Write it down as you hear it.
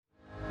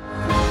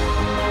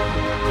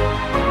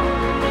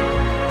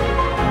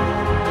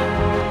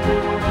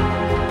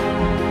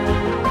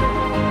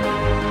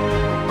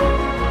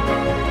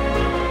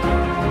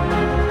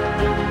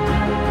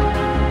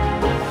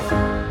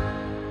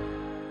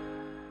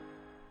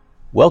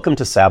Welcome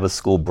to Sabbath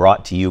School,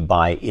 brought to you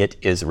by It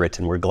Is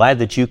Written. We're glad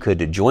that you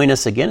could join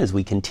us again as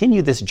we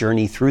continue this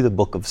journey through the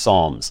book of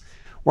Psalms.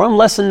 We're on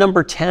lesson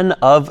number 10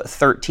 of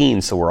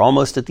 13, so we're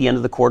almost at the end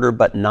of the quarter,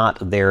 but not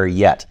there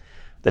yet.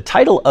 The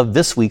title of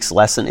this week's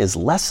lesson is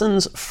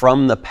Lessons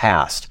from the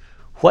Past.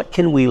 What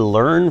can we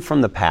learn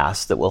from the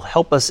past that will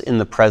help us in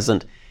the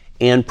present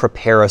and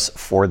prepare us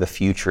for the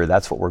future?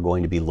 That's what we're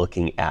going to be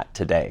looking at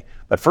today.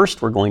 But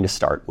first, we're going to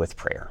start with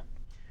prayer.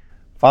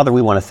 Father,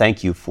 we want to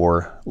thank you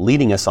for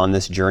leading us on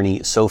this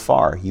journey so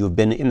far. You have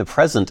been in the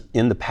present,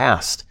 in the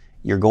past.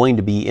 You're going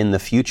to be in the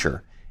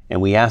future. And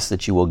we ask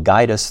that you will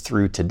guide us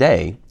through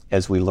today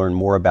as we learn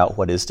more about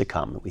what is to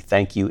come. We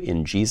thank you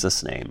in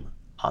Jesus' name.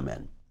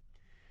 Amen.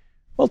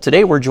 Well,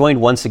 today we're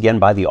joined once again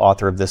by the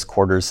author of this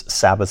quarter's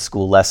Sabbath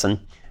School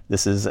lesson.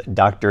 This is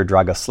Dr.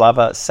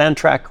 Dragoslava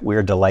Santrac.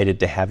 We're delighted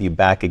to have you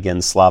back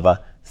again,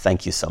 Slava.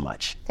 Thank you so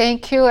much.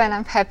 Thank you, and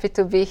I'm happy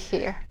to be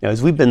here. Now,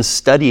 as we've been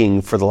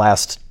studying for the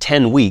last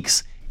 10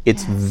 weeks,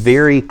 it's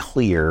very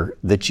clear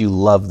that you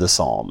love the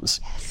Psalms.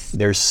 Yes.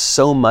 There's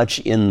so much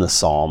in the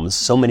Psalms,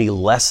 so many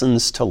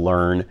lessons to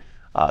learn,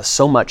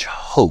 so much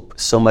hope,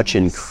 so much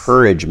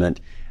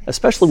encouragement,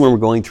 especially when we're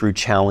going through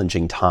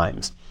challenging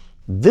times.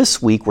 This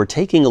week, we're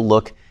taking a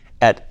look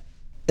at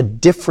a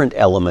different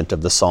element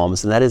of the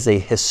Psalms, and that is a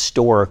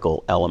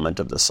historical element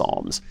of the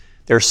Psalms.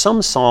 There are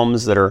some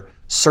Psalms that are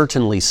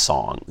certainly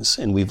songs,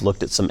 and we've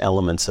looked at some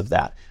elements of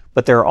that.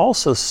 But there are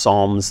also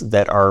Psalms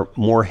that are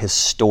more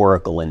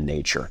historical in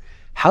nature.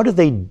 How do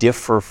they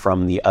differ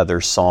from the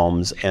other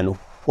Psalms, and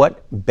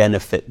what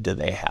benefit do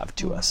they have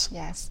to us?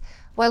 Yes.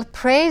 Well,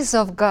 praise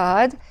of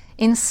God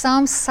in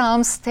some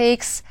Psalms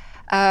takes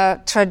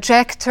a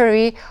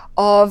trajectory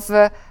of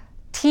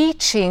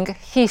teaching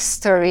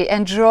history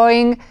and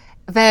drawing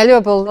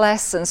valuable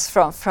lessons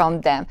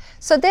from them.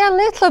 So they're a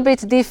little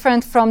bit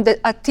different from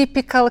a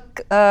typical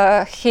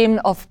hymn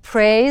of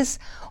praise,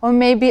 or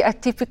maybe a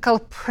typical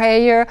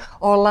prayer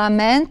or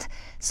lament.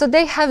 So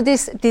they have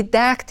this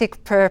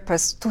didactic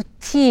purpose to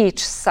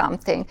teach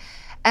something.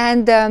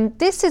 And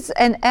this is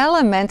an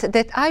element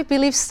that I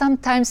believe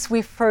sometimes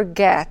we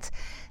forget,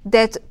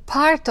 that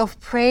part of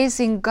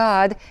praising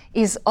God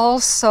is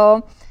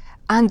also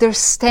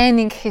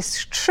understanding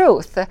His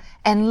truth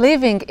and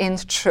living in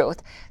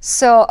truth.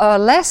 So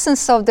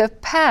lessons of the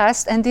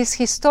past and these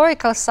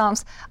historical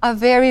Psalms are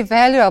very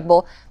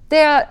valuable.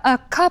 There are a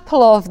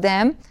couple of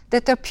them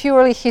that are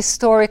purely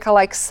historical,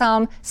 like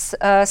Psalm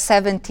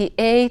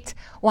 78,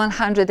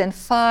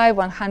 105,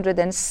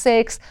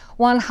 106,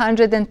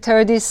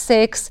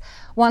 136,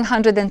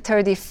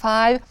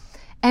 135.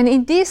 And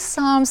in these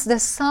Psalms, the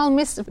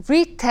psalmists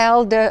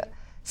retell the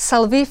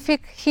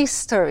salvific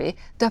history,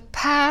 the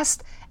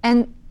past,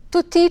 and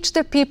to teach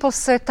the people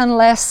certain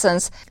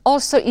lessons,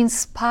 also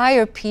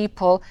inspire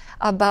people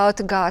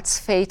about God's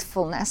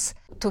faithfulness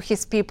to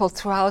His people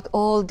throughout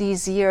all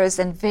these years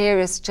and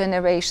various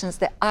generations,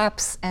 the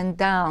ups and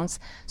downs.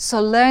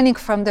 So learning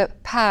from the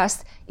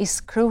past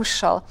is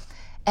crucial.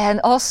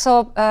 And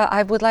also,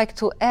 I would like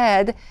to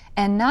add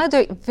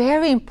another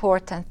very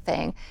important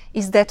thing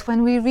is that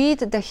when we read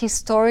the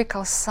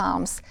historical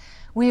Psalms,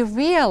 we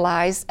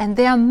realize, and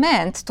they are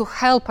meant to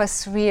help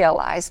us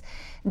realize,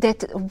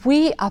 that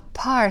we are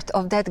part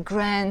of that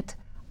grand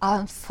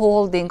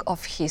unfolding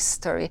of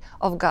history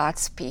of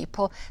God's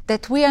people,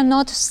 that we are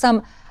not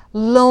some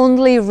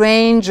lonely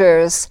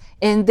rangers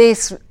in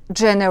these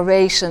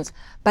generations,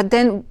 but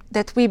then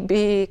that we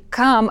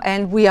become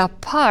and we are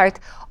part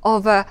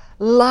of a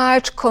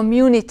large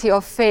community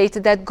of faith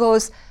that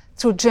goes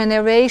through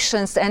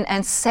generations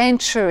and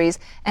centuries,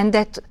 and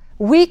that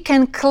we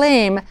can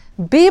claim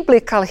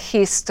biblical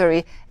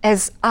history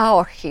as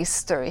our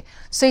history.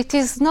 So it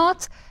is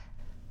not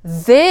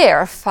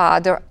their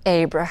father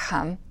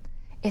Abraham,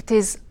 it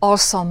is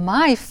also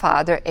my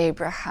father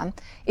Abraham.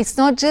 It's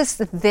not just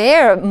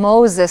their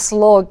Moses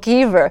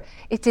lawgiver,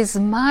 it is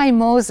my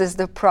Moses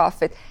the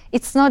prophet.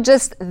 It's not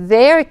just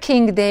their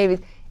King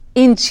David.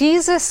 In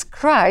Jesus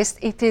Christ,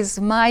 it is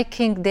my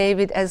King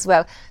David as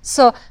well.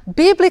 So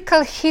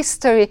biblical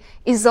history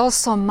is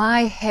also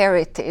my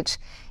heritage.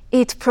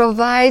 It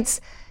provides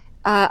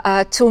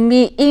to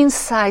me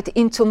insight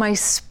into my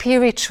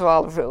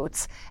spiritual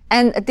roots.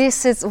 And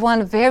this is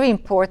one very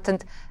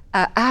important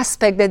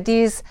aspect that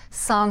these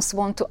Psalms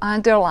want to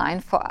underline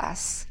for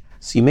us.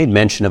 So you made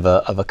mention of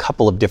a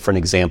couple of different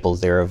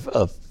examples there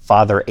of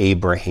Father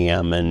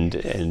Abraham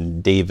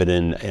and David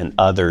and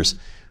others.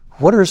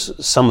 What are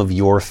some of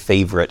your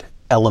favorite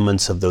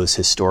elements of those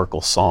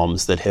historical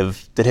Psalms that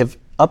have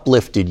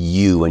uplifted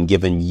you and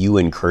given you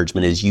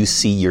encouragement as you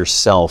see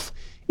yourself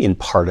in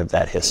part of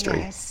that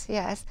history?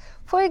 Yes.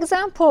 For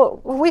example,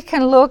 we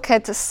can look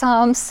at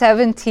Psalm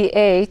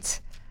 78.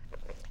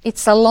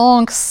 It's a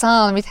long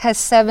psalm. It has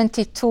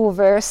 72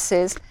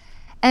 verses.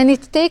 And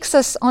it takes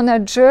us on a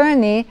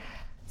journey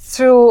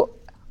through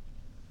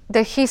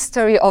the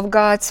history of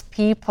God's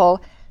people,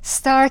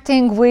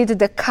 starting with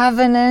the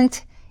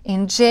covenant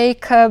in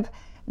Jacob,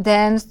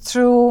 then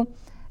through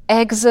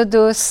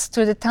Exodus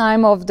to the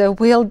time of the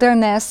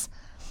wilderness,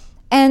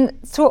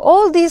 And through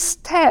all these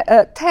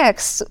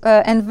texts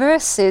and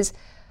verses,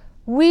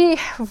 we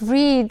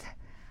read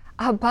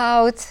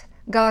about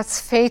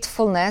God's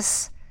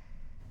faithfulness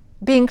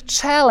being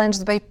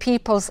challenged by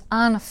people's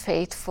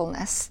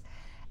unfaithfulness.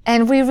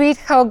 And we read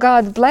how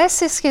God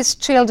blesses his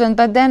children,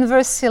 but then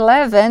verse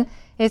 11,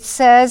 it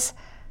says,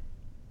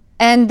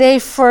 and they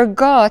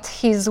forgot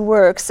his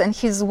works and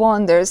his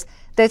wonders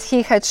that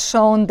he had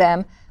shown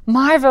them,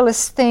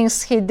 marvelous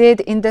things he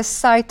did in the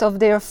sight of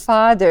their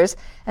fathers.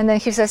 And then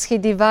he says he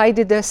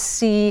divided the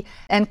sea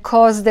and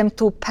caused them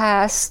to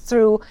pass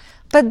through.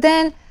 But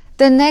then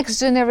the next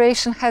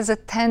generation has a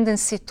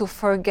tendency to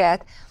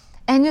forget.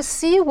 And you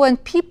see, when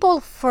people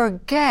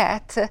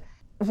forget,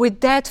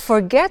 with that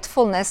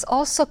forgetfulness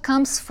also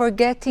comes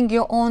forgetting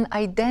your own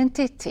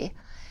identity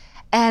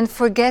and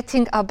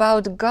forgetting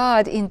about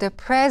God in the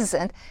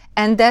present,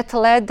 and that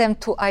led them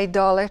to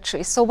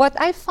idolatry. So what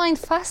I find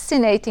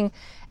fascinating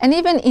and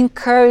even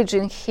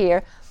encouraging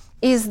here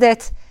is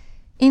that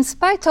in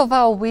spite of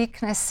our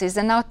weaknesses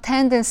and our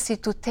tendency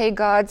to take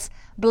God's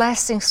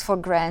blessings for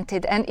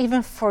granted and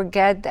even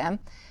forget them,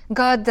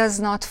 God does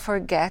not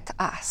forget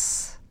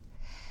us.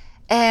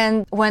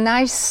 And when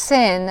I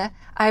sin,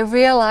 I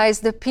realize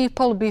the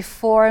people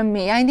before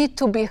me, I need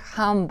to be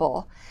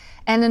humble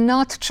and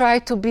not try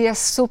to be a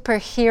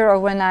superhero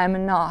when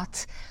I'm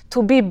not,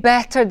 to be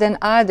better than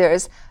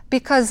others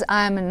because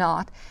I'm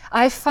not.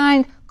 I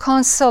find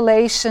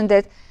consolation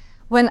that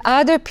when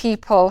other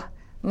people,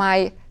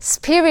 my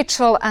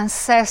spiritual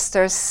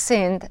ancestors,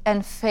 sinned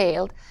and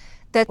failed,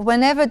 that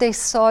whenever they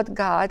sought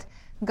God,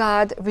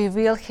 God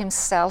revealed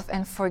himself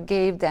and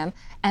forgave them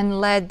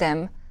and led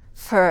them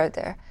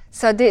further.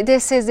 So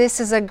this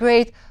is a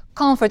great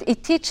comfort.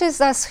 It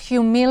teaches us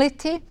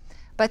humility,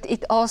 but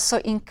it also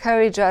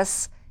encourages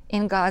us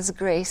in God's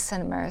grace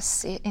and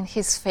mercy, in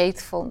his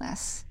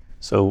faithfulness.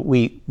 So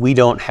we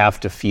don't have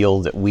to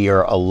feel that we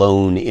are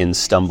alone in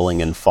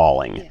stumbling and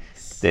falling.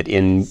 Yes. That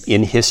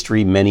in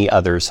history many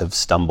others have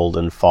stumbled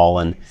and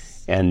fallen,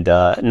 and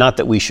not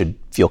that we should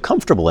feel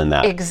comfortable in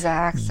that.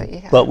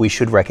 Exactly. But we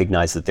should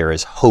recognize that there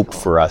is hope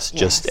for us,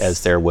 just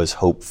as there was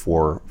hope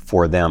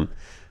for them.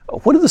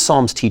 What do the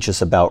Psalms teach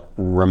us about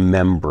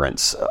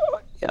remembrance?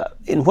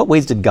 In what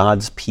ways did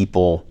God's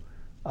people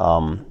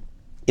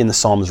in the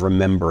Psalms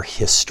remember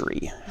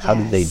history? How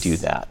did they do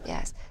that?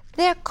 Yes.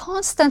 There are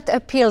constant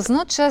appeals,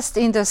 not just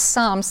in the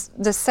Psalms,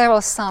 the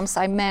several Psalms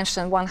I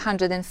mentioned,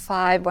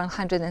 105,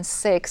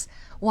 106,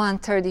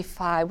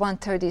 135,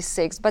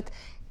 136, but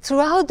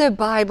throughout the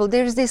Bible,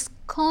 there's this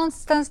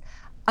constant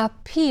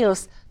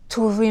appeals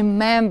to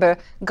remember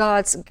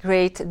God's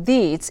great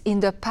deeds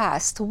in the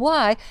past.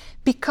 Why?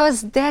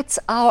 Because that's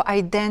our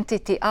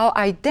identity. Our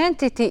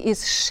identity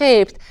is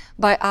shaped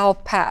by our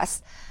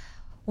past.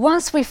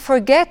 Once we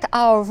forget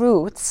our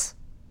roots,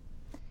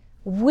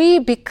 we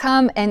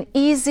become an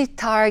easy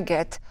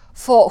target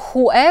for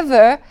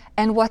whoever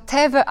and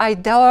whatever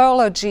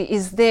ideology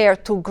is there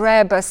to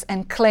grab us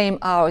and claim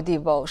our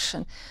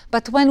devotion.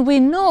 But when we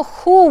know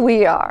who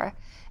we are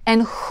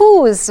and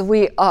whose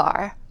we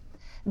are,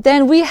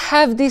 then we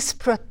have this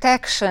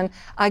protection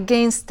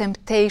against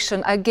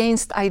temptation,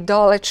 against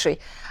idolatry,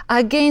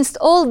 against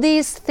all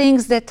these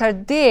things that are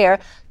there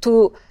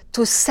to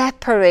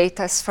separate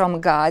us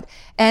from God.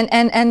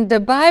 And the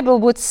Bible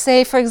would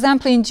say, for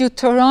example, in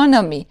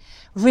Deuteronomy,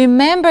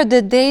 remember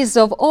the days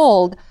of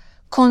old,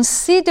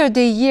 consider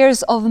the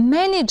years of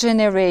many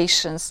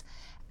generations.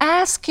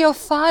 Ask your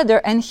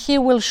father and he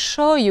will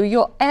show you,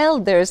 your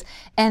elders,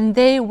 and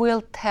they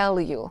will tell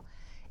you.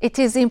 It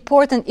is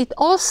important. It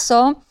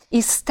also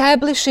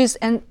establishes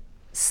and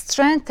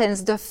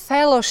strengthens the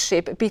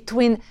fellowship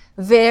between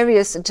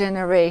various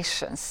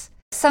generations.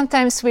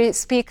 Sometimes we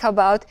speak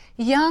about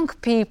young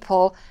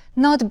people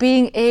not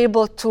being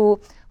able to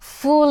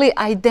fully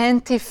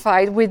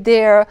identify with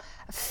their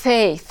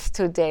faith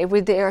today,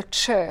 with their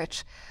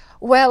church.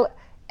 Well,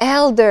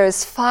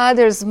 elders,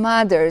 fathers,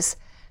 mothers,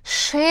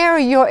 share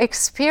your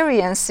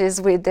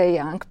experiences with the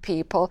young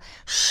people.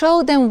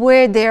 Show them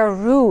where their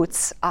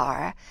roots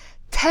are.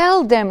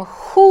 Tell them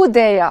who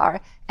they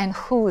are and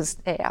whose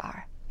they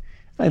are.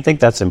 I think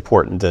that's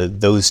important,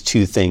 those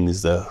two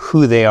things, the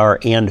who they are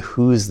and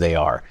whose they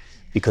are.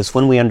 Because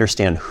when we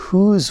understand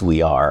whose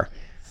we are,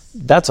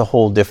 that's a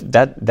whole different,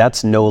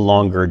 that's no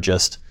longer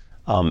just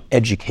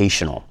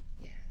educational.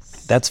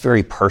 Yes. That's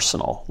very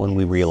personal when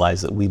we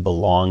realize that we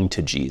belong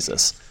to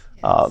Jesus.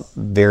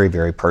 Very,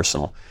 very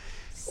personal.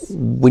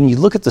 When you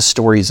look at the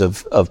stories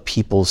of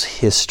people's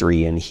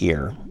history in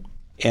here,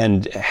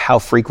 and how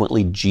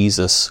frequently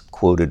Jesus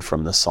quoted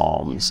from the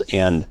Psalms,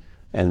 and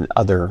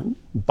other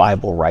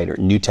Bible writers,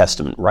 New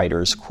Testament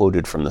writers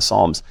quoted from the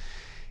Psalms,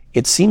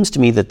 it seems to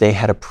me that they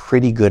had a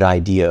pretty good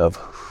idea of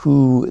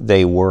who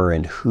they were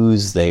and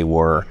whose they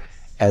were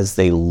as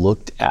they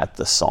looked at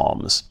the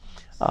Psalms.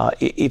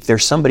 If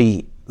there's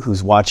somebody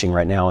who's watching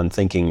right now and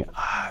thinking,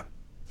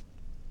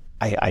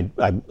 I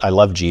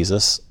love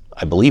Jesus,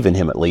 I believe in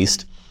him at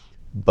least,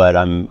 but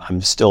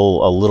I'm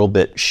still a little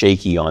bit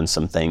shaky on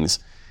some things,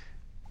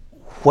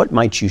 what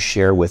might you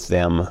share with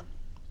them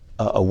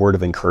a word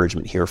of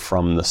encouragement here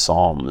from the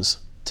Psalms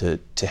to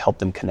help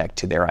them connect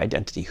to their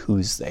identity,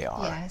 whose they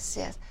are. Yes,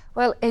 yes.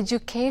 Well,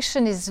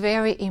 education is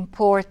very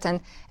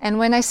important. And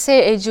when I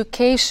say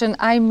education,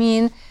 I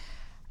mean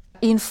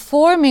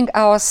informing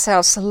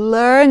ourselves,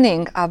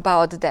 learning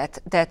about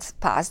that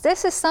past.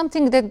 This is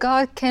something that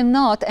God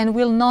cannot and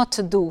will not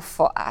do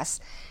for us.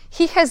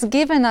 He has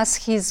given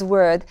us His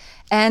Word.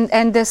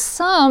 And the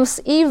Psalms,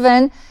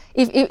 even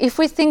if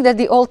we think that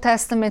the Old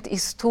Testament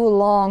is too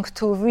long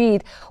to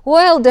read,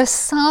 well, the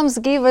Psalms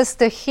give us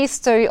the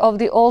history of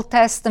the Old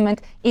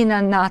Testament in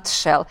a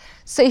nutshell.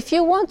 So if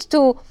you want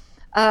to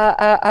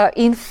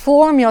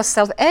inform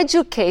yourself,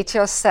 educate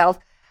yourself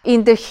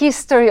in the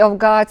history of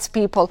God's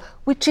people,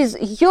 which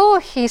is your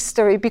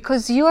history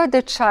because you are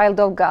the child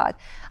of God,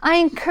 I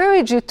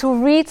encourage you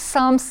to read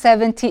Psalm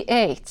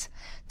 78,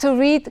 to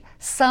read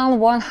Psalm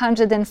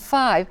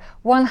 105,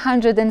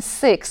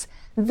 106.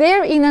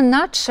 There, in a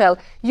nutshell,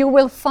 you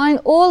will find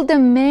all the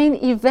main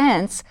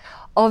events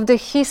of the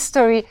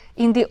history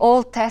in the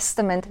Old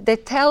Testament. They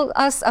tell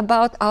us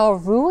about our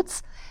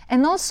roots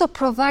and also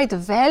provide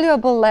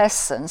valuable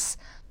lessons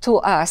to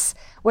us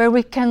where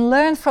we can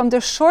learn from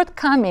the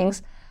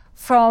shortcomings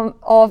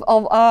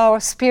of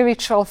our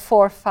spiritual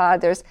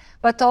forefathers,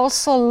 but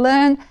also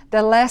learn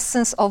the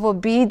lessons of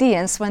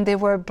obedience when they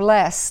were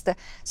blessed.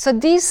 So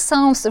these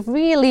Psalms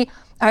really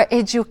are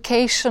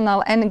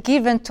educational and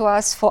given to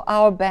us for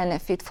our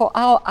benefit, for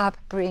our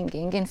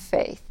upbringing in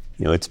faith.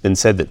 You know, it's been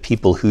said that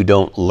people who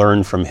don't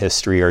learn from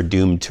history are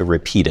doomed to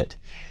repeat it.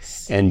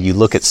 And you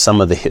look at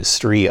some of the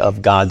history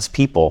of God's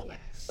people,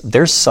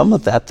 there's some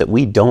of that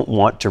we don't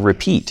want to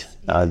repeat.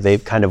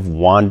 They've kind of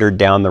wandered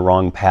down the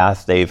wrong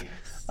path. They've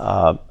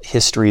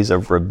histories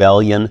of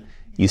rebellion.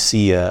 You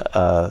see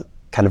a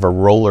kind of a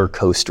roller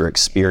coaster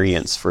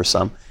experience for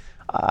some.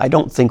 I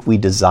don't think we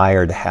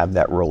desire to have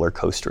that roller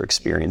coaster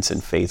experience in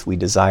faith. We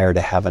desire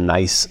to have a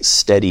nice,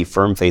 steady,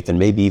 firm faith, and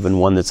maybe even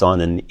one that's on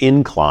an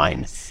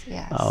incline.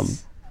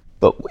 Yes.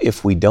 But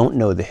if we don't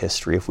know the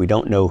history, if we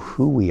don't know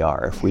who we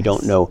are, if we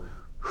don't know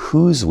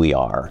whose we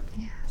are,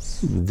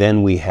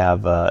 then we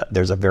have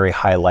there's a very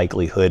high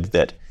likelihood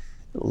that,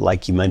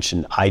 like you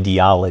mentioned,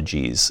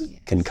 ideologies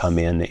can come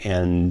in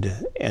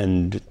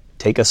and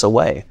take us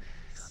away.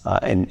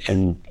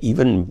 And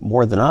even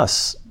more than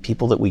us,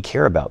 people that we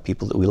care about,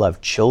 people that we love,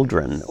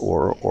 children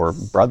or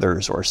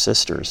brothers or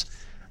sisters.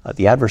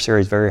 The adversary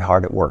is very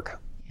hard at work,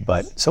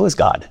 but so is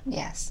God.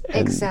 Yes,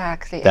 And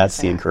exactly. That's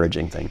the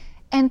encouraging thing.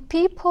 And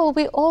people,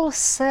 we all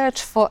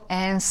search for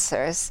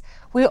answers.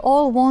 We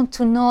all want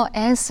to know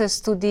answers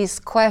to these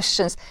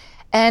questions.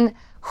 And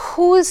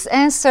whose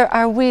answers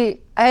are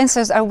we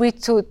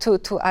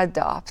to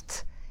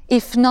adopt,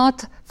 if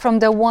not from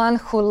the one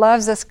who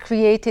loves us,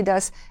 created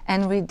us,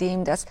 and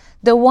redeemed us,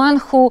 the one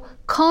who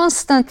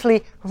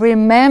constantly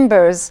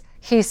remembers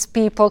His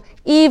people,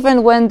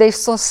 even when they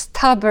so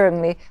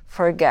stubbornly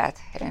forget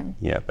Him.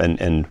 Yep,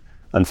 and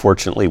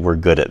unfortunately, we're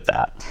good at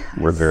that.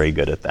 We're very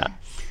good at that.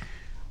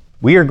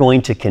 We are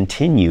going to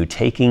continue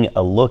taking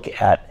a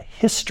look at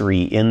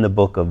history in the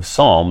book of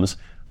Psalms,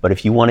 but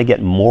if you want to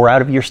get more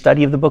out of your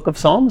study of the book of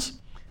Psalms,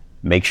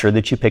 make sure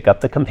that you pick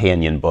up the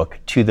companion book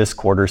to this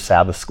quarter's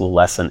Sabbath School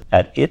lesson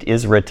at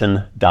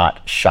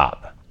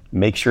itiswritten.shop.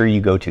 Make sure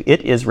you go to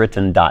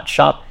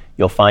itiswritten.shop.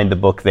 You'll find the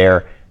book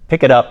there.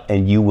 Pick it up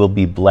and you will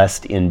be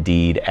blessed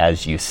indeed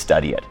as you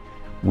study it.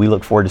 We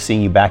look forward to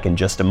seeing you back in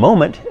just a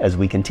moment as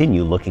we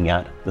continue looking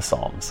at the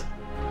Psalms.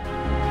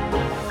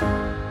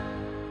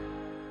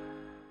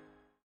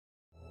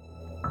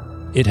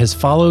 It has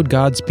followed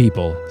God's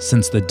people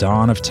since the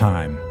dawn of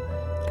time,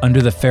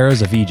 under the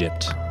pharaohs of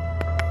Egypt.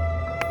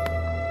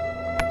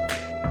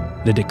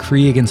 The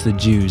decree against the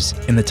Jews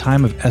in the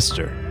time of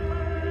Esther.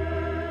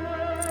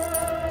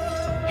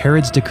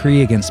 Herod's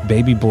decree against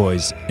baby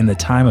boys in the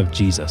time of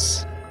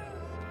Jesus.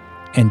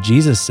 And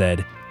Jesus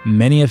said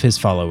many of his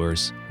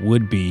followers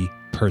would be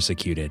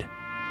persecuted.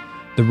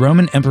 The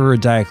Roman Emperor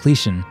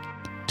Diocletian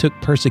took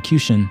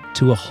persecution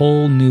to a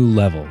whole new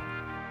level.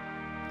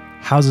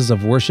 Houses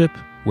of worship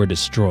were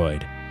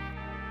destroyed,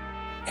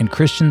 and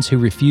Christians who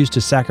refused to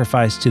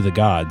sacrifice to the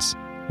gods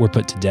were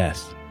put to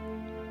death.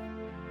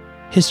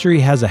 History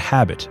has a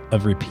habit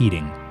of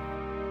repeating,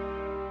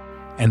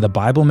 and the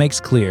Bible makes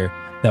clear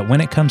that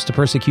when it comes to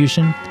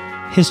persecution,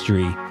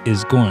 history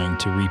is going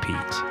to repeat.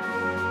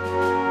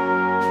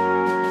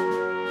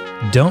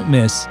 Don't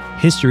miss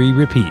History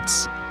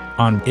Repeats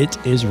on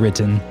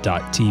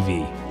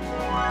itiswritten.tv.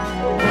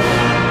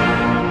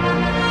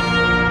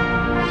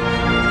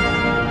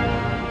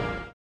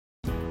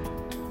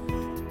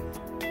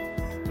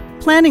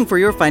 Planning for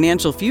your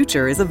financial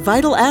future is a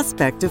vital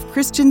aspect of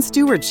Christian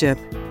stewardship.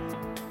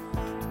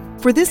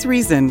 For this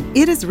reason,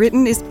 It Is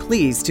Written is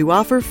pleased to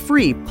offer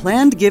free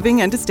planned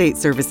giving and estate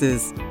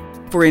services.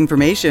 For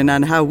information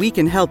on how we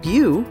can help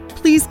you,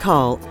 please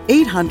call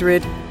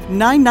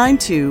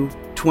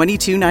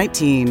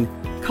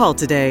 800-992-2219. Call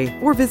today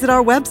or visit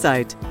our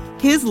website,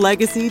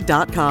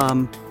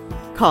 hislegacy.com.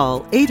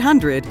 Call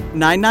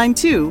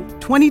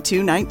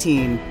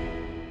 800-992-2219.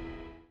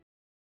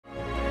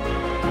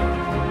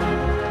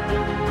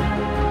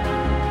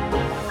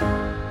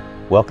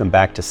 Welcome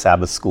back to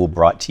Sabbath School,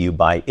 brought to you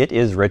by It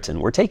Is Written.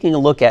 We're taking a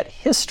look at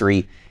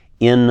history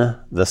in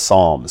the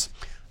Psalms.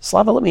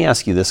 Slava, let me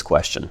ask you this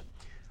question.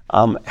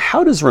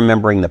 How does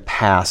remembering the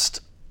past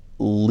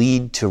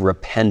lead to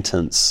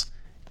repentance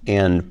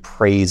and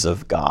praise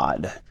of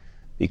God?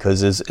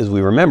 Because as we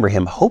remember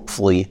Him,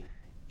 hopefully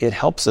it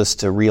helps us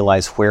to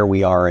realize where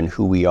we are and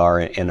who we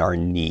are and our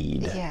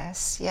need.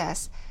 Yes,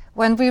 yes.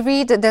 When we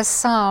read the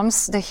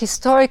Psalms, the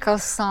historical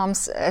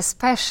Psalms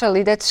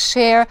especially, that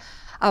share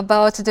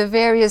about the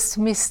various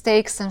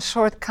mistakes and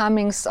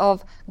shortcomings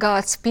of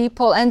God's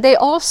people, and they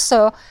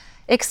also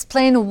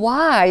explain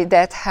why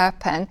that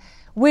happened,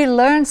 we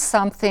learn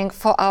something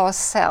for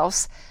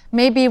ourselves.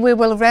 Maybe we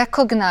will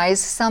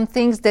recognize some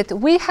things that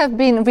we have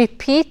been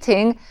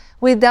repeating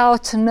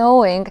without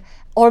knowing,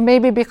 or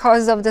maybe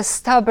because of the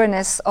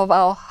stubbornness of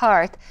our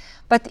heart.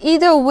 But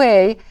either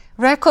way,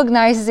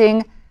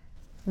 recognizing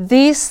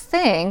these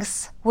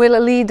things will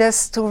lead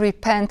us to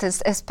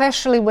repentance,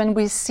 especially when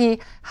we see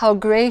how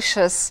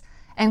gracious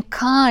and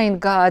kind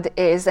God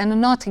is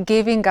and not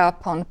giving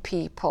up on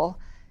people.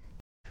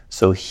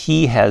 So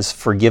He has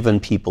forgiven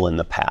people in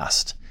the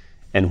past.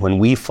 And when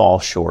we fall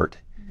short,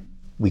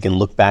 we can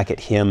look back at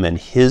Him and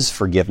His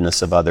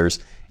forgiveness of others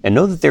and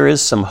know that there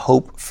is some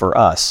hope for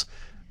us.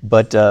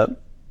 But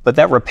that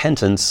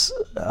repentance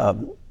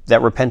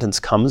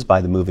comes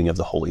by the moving of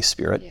the Holy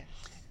Spirit. Yeah.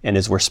 And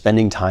as we're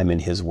spending time in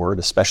His Word,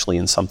 especially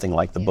in something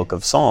like the book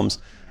of Psalms,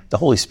 the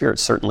Holy Spirit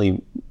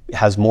certainly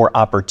has more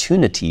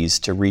opportunities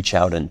to reach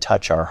out and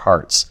touch our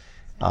hearts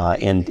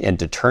and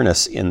to turn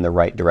us in the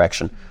right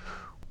direction.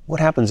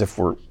 What happens if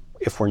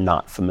we're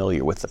not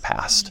familiar with the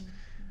past?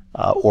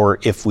 Or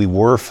if we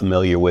were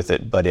familiar with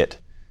it, but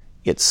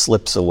it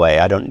slips away?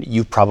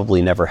 You've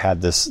probably never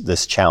had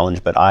this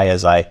challenge, but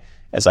as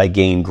I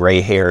gain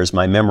gray hairs,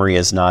 my memory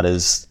is not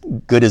as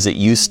good as it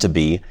used to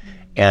be.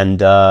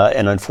 And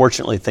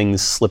unfortunately,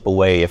 things slip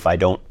away if I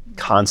don't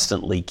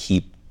constantly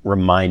keep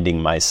reminding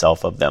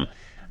myself of them.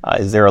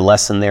 Is there a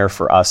lesson there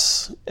for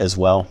us as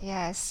well?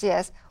 Yes,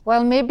 yes.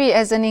 Well, maybe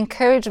as an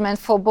encouragement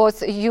for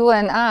both you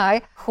and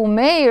I, who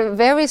may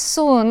very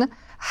soon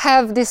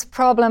have this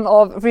problem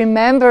of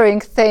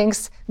remembering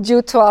things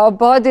due to our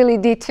bodily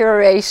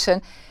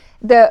deterioration.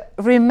 The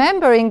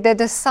remembering that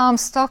the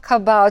Psalms talk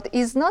about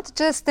is not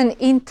just an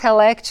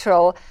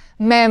intellectual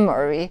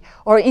memory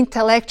or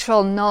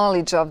intellectual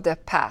knowledge of the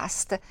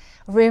past.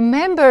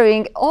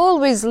 Remembering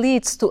always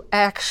leads to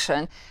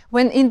action.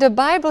 When in the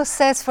Bible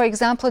says, for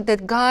example,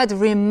 that God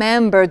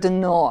remembered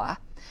Noah,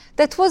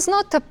 that was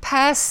not a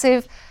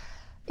passive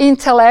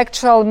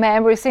intellectual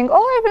memory thing.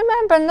 Oh, I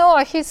remember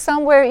Noah, he's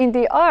somewhere in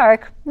the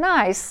ark,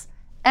 nice,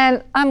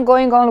 and I'm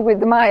going on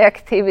with my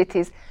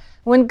activities.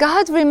 When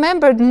God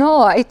remembered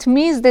Noah, it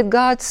means that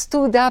God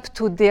stood up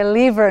to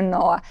deliver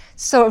Noah.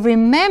 So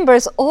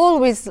remembers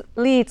always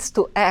leads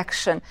to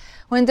action.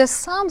 When the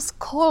Psalms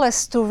call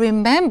us to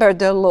remember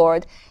the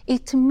Lord,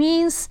 it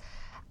means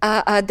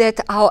that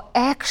our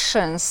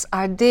actions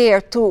are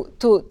there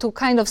to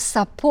kind of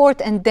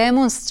support and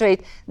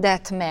demonstrate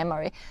that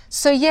memory.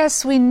 So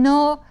yes, we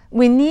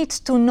need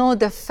to know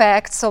the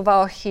facts of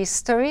our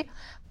history,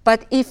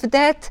 but if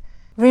that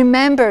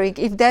remembering,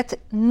 if that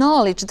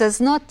knowledge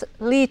does not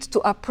lead to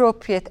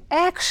appropriate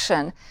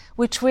action,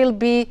 which will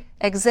be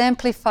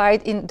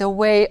exemplified in the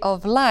way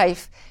of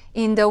life,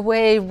 in the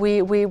way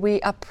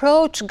we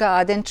approach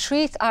God and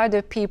treat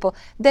other people,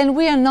 then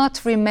we are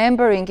not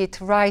remembering it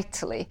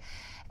rightly.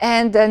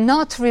 And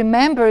not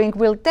remembering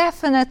will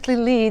definitely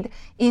lead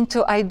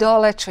into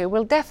idolatry,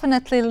 will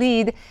definitely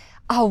lead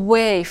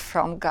away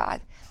from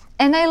God.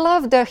 And I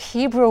love the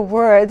Hebrew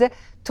word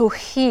to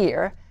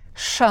hear.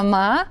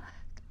 Shema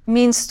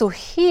means to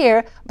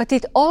hear, but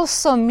it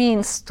also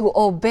means to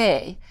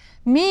obey.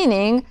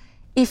 Meaning,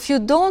 if you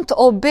don't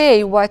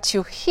obey what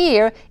you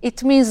hear,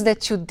 it means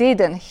that you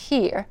didn't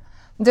hear.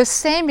 The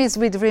same is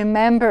with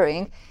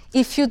remembering.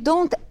 If you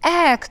don't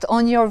act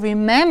on your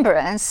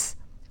remembrance,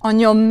 on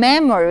your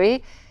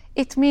memory,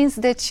 it means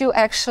that you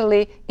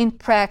actually, in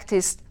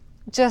practice,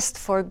 just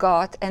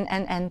forgot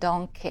and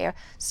don't care.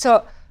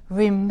 So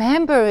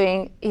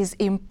remembering is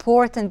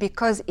important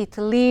because it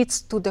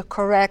leads to the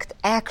correct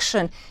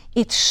action.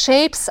 It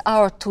shapes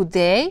our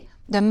today.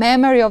 The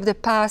memory of the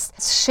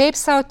past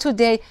shapes our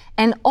today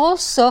and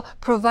also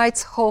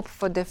provides hope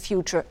for the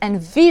future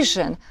and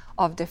vision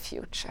of the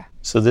future.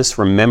 So this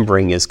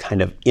remembering is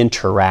kind of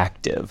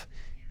interactive.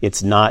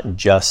 It's not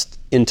just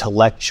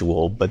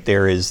intellectual, but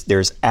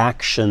there's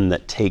action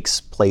that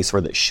takes place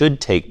or that should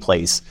take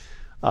place.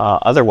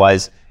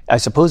 Otherwise, I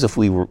suppose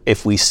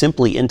if we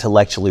simply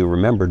intellectually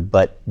remembered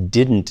but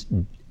didn't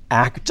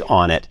act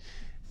on it,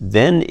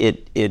 then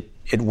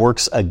it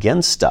works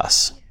against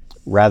us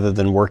rather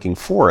than working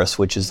for us,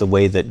 which is the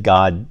way that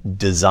God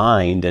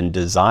designed and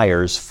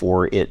desires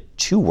for it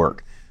to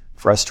work,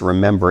 for us to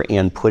remember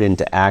and put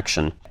into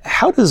action.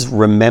 How does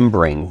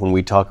remembering, when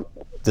we talk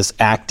this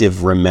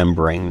active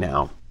remembering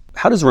now,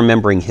 how does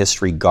remembering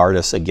history guard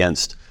us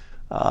against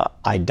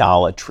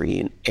idolatry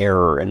and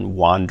error and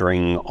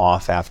wandering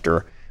off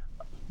after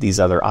these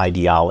other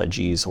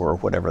ideologies or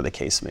whatever the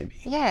case may be?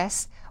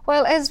 Yes.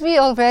 Well, as we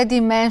already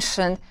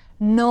mentioned,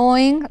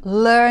 knowing,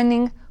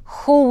 learning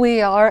who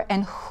we are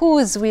and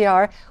whose we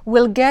are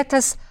will get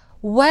us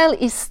well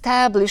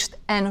established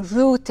and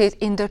rooted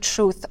in the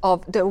truth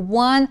of the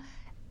one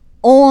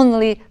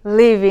only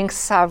living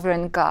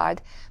sovereign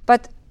God.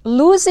 But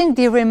losing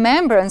the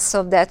remembrance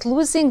of that,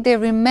 losing the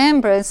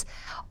remembrance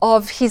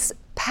of his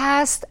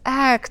past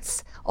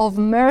acts of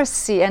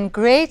mercy and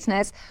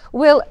greatness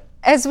will,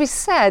 as we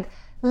said,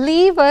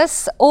 leave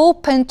us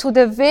open to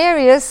the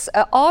various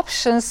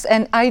options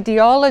and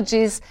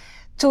ideologies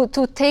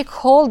to take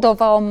hold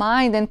of our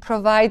mind and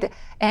provide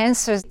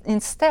answers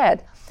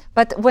instead.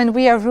 But when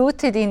we are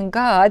rooted in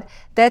God,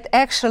 that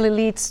actually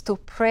leads to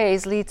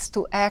praise, leads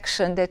to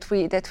action that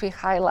we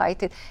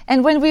highlighted.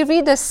 And when we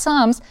read the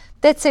Psalms,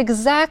 that's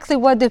exactly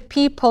what the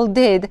people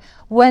did.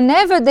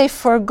 Whenever they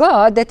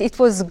forgot that it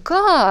was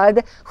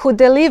God who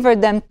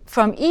delivered them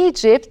from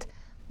Egypt,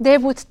 they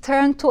would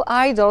turn to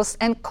idols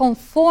and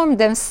conform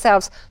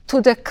themselves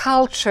to the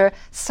culture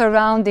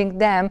surrounding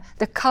them,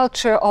 the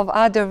culture of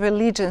other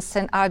religions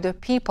and other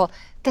people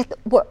that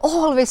were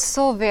always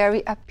so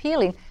very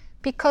appealing,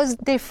 because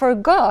they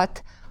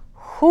forgot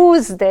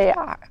whose they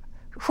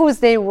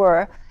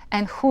were,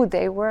 and who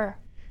they were.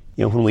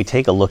 You know, when we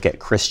take a look at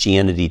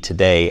Christianity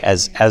today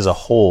as a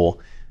whole,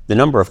 the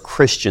number of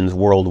Christians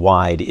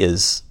worldwide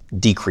is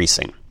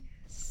decreasing.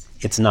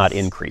 It's not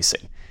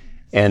increasing.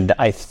 And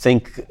I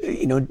think,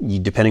 you know,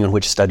 depending on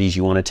which studies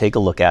you want to take a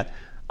look at,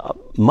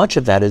 much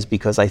of that is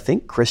because I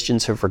think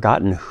Christians have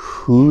forgotten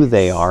who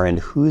they are and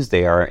whose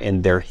they are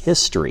and their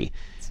history.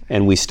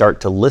 And we start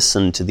to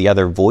listen to the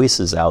other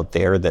voices out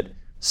there that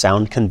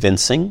sound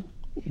convincing.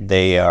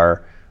 They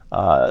are,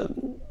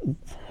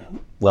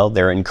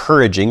 they're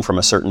encouraging from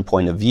a certain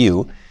point of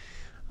view,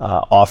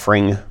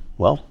 offering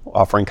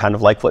kind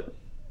of like what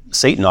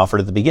Satan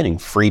offered at the beginning,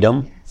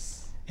 freedom,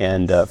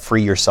 and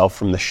free yourself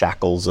from the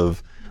shackles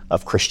of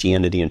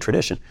Christianity and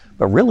tradition.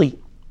 But really,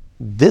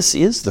 this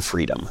is the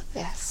freedom.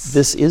 Yes.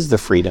 This is the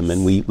freedom,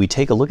 and we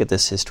take a look at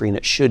this history, and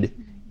it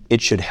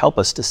should help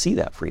us to see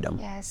that freedom.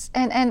 Yes,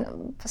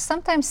 and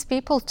sometimes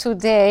people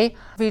today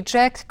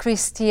reject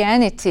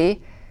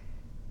Christianity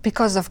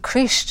because of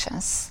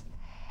Christians.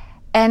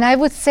 And I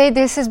would say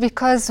this is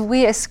because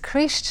we as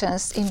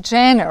Christians in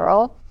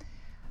general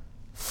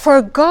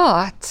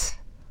forgot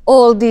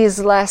all these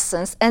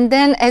lessons. And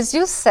then, as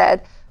you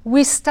said,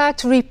 we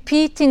start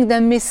repeating the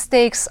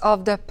mistakes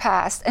of the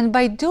past. And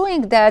by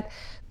doing that,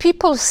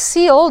 people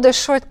see all the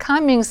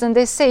shortcomings and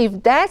they say,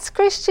 if that's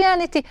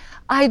Christianity,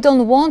 I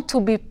don't want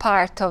to be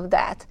part of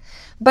that.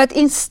 But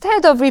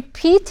instead of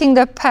repeating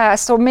the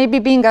past or maybe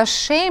being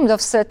ashamed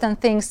of certain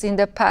things in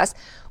the past,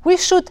 we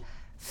should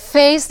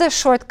face the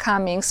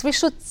shortcomings. We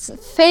should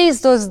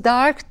face those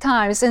dark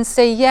times and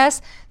say,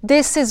 yes,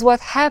 this is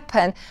what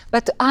happened,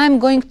 but I'm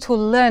going to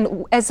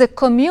learn. As a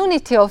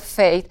community of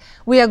faith,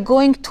 we are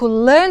going to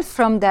learn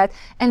from that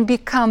and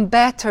become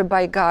better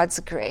by God's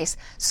grace.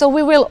 So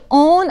we will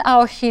own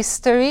our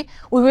history,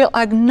 we will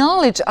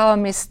acknowledge our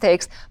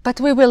mistakes,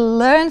 but we will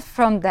learn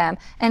from them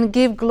and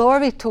give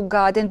glory to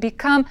God and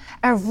become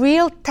a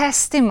real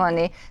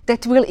testimony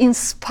that will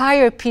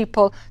inspire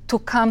people to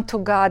come to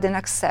God and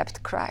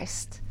accept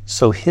Christ.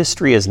 So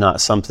history is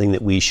not something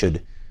that we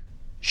should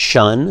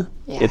shun.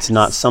 Yes. It's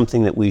not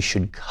something that we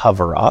should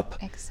cover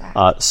up.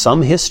 Exactly.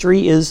 Some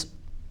history is,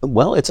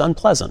 it's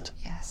unpleasant.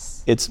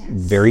 Yes. It's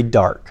very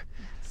dark.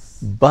 Yes.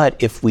 But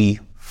if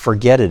we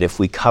forget it, if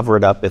we cover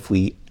it up, if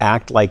we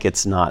act like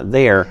it's not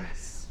there,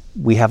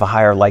 we have a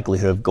higher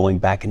likelihood of going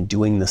back and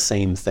doing the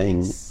same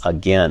thing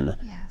again.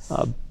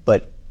 Yes.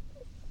 But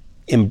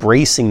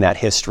embracing that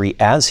history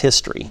as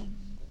history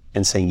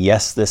and saying,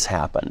 yes, this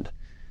happened.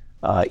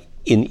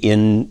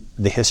 In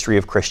the history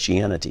of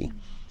Christianity,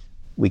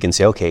 we can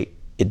say, okay,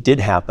 it did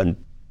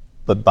happen,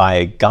 but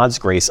by God's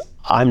grace,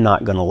 I'm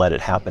not going to let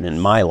it happen in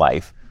my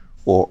life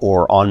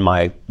or on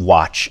my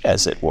watch,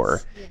 as it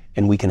were.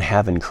 And we can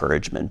have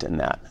encouragement in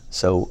that.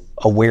 So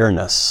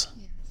awareness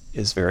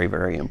is very,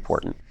 very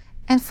important.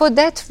 And for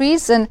that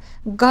reason,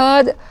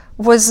 God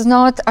was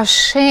not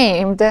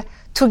ashamed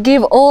to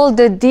give all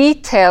the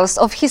details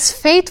of his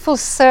faithful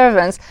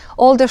servants,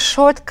 all the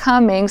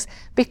shortcomings,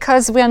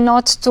 because we are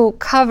not to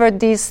cover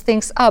these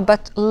things up,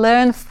 but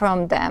learn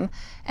from them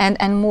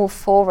and move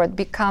forward,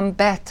 become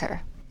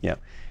better. Yeah,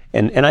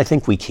 and I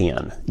think we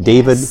can.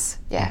 David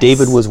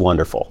was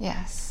wonderful.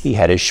 Yes. He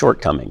had his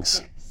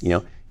shortcomings. You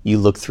know, you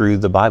look through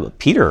the Bible.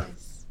 Peter,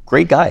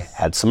 great guy,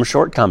 had some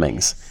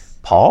shortcomings.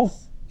 Paul,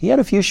 he had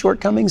a few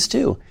shortcomings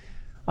too.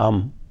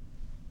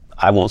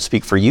 I won't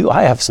speak for you.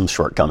 I have some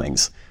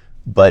shortcomings.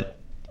 But,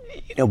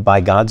 you know,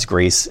 by God's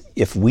grace,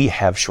 if we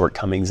have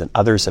shortcomings and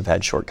others have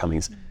had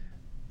shortcomings,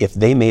 if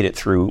they made it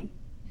through,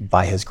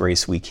 by his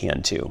grace, we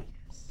can too.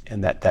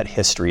 And that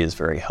history is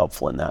very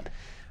helpful in that.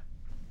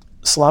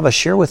 Slava,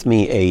 share with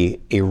me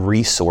a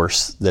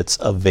resource that's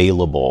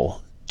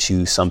available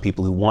to some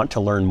people who want to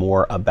learn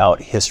more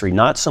about history,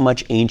 not so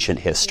much ancient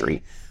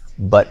history,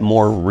 but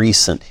more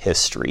recent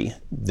history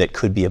that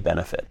could be a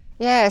benefit.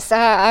 Yes,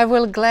 I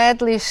will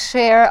gladly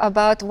share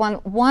about one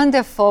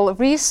wonderful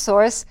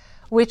resource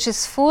which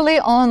is fully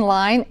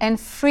online and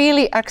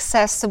freely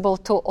accessible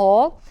to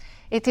all.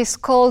 It is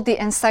called the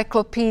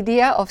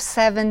Encyclopedia of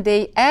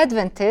Seventh-day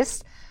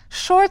Adventists,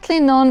 shortly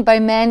known by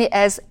many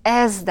as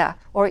ESDA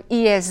or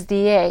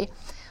ESDA.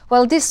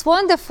 Well, this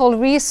wonderful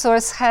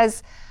resource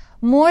has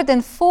more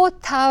than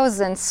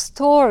 4,000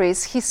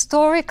 stories,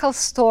 historical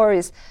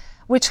stories,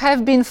 which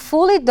have been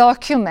fully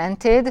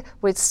documented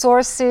with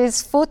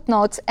sources,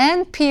 footnotes,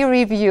 and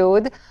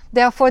peer-reviewed.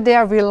 Therefore, they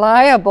are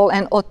reliable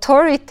and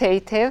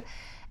authoritative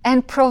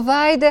and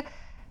provide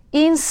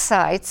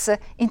insights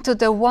into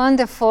the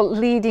wonderful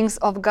leadings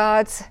of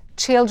God's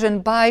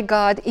children by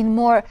God in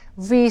more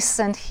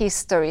recent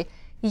history.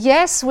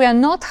 Yes, we are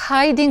not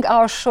hiding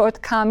our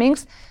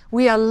shortcomings.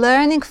 We are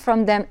learning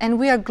from them, and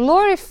we are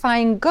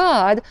glorifying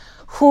God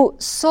who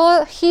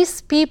saw his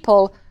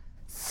people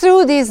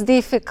through these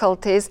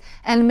difficulties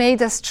and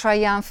made us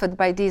triumphant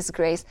by this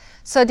grace.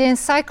 So the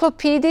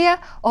Encyclopedia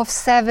of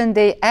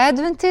Seventh-day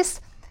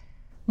Adventists,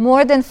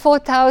 more than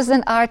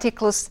 4,000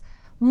 articles,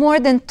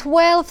 more than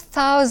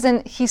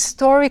 12,000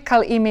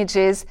 historical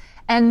images,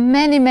 and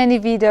many, many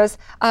videos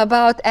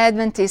about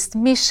Adventist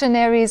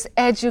missionaries,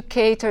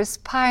 educators,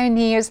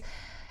 pioneers,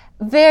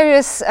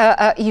 various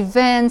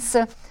events,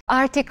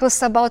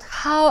 articles about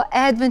how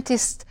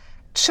Adventist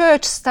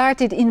church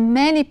started in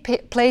many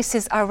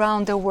places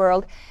around the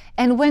world.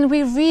 And when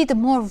we read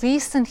more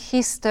recent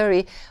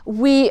history,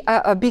 we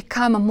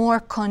become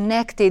more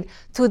connected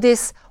to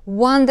this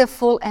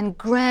wonderful and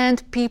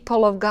grand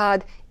people of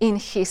God in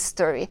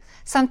history.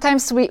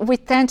 Sometimes we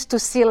tend to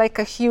see like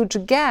a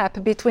huge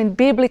gap between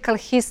biblical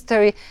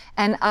history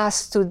and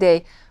us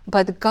today.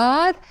 But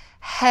God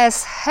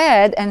has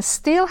had and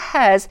still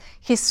has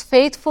his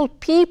faithful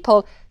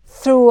people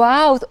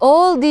throughout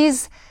all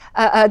these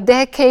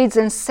decades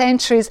and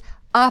centuries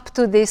up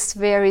to this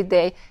very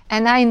day.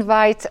 And I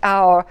invite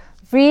our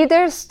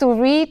readers to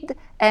read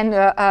and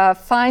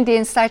find the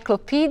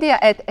encyclopedia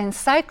at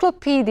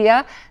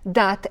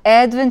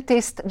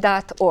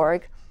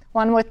encyclopedia.adventist.org.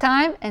 One more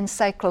time,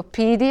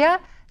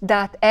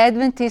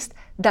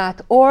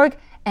 encyclopedia.adventist.org,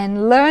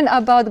 and learn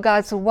about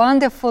God's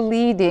wonderful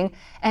leading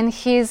and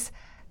his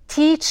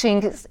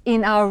teachings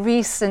in our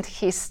recent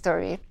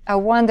history. A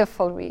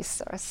wonderful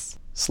resource.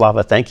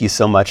 Slava, thank you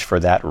so much for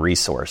that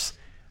resource.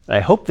 And I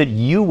hope that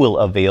you will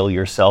avail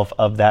yourself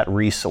of that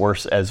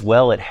resource as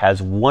well. It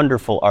has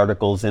wonderful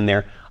articles in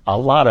there, a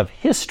lot of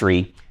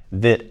history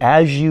that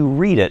as you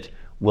read it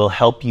will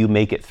help you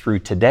make it through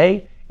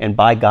today and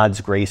by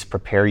God's grace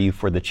prepare you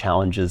for the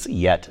challenges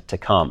yet to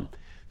come.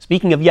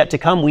 Speaking of yet to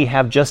come, we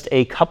have just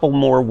a couple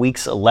more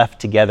weeks left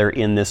together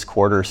in this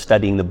quarter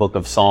studying the book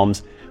of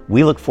Psalms.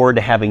 We look forward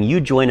to having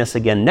you join us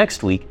again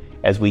next week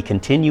as we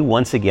continue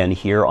once again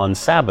here on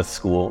Sabbath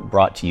School,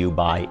 brought to you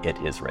by It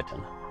Is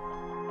Written.